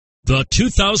The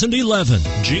 2011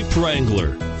 Jeep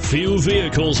Wrangler. Few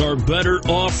vehicles are better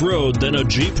off-road than a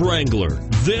Jeep Wrangler.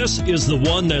 This is the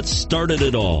one that started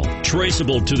it all.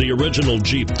 Traceable to the original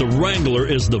Jeep, the Wrangler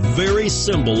is the very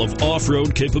symbol of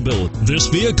off-road capability. This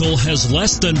vehicle has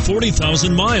less than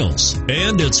 40,000 miles,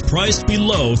 and it's priced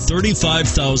below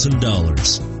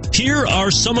 $35,000. Here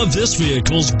are some of this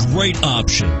vehicle's great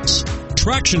options: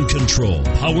 traction control,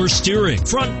 power steering,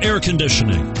 front air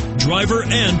conditioning, driver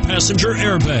and passenger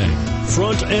airbag,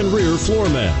 front and rear floor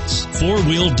mats,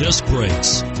 four-wheel disc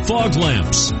brakes, fog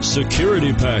lamps,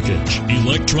 security package,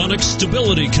 electronic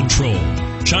stability control,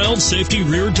 child safety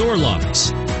rear door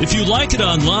locks. If you like it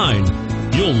online,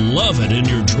 you'll love it in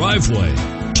your driveway.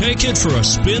 Take it for a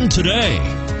spin today.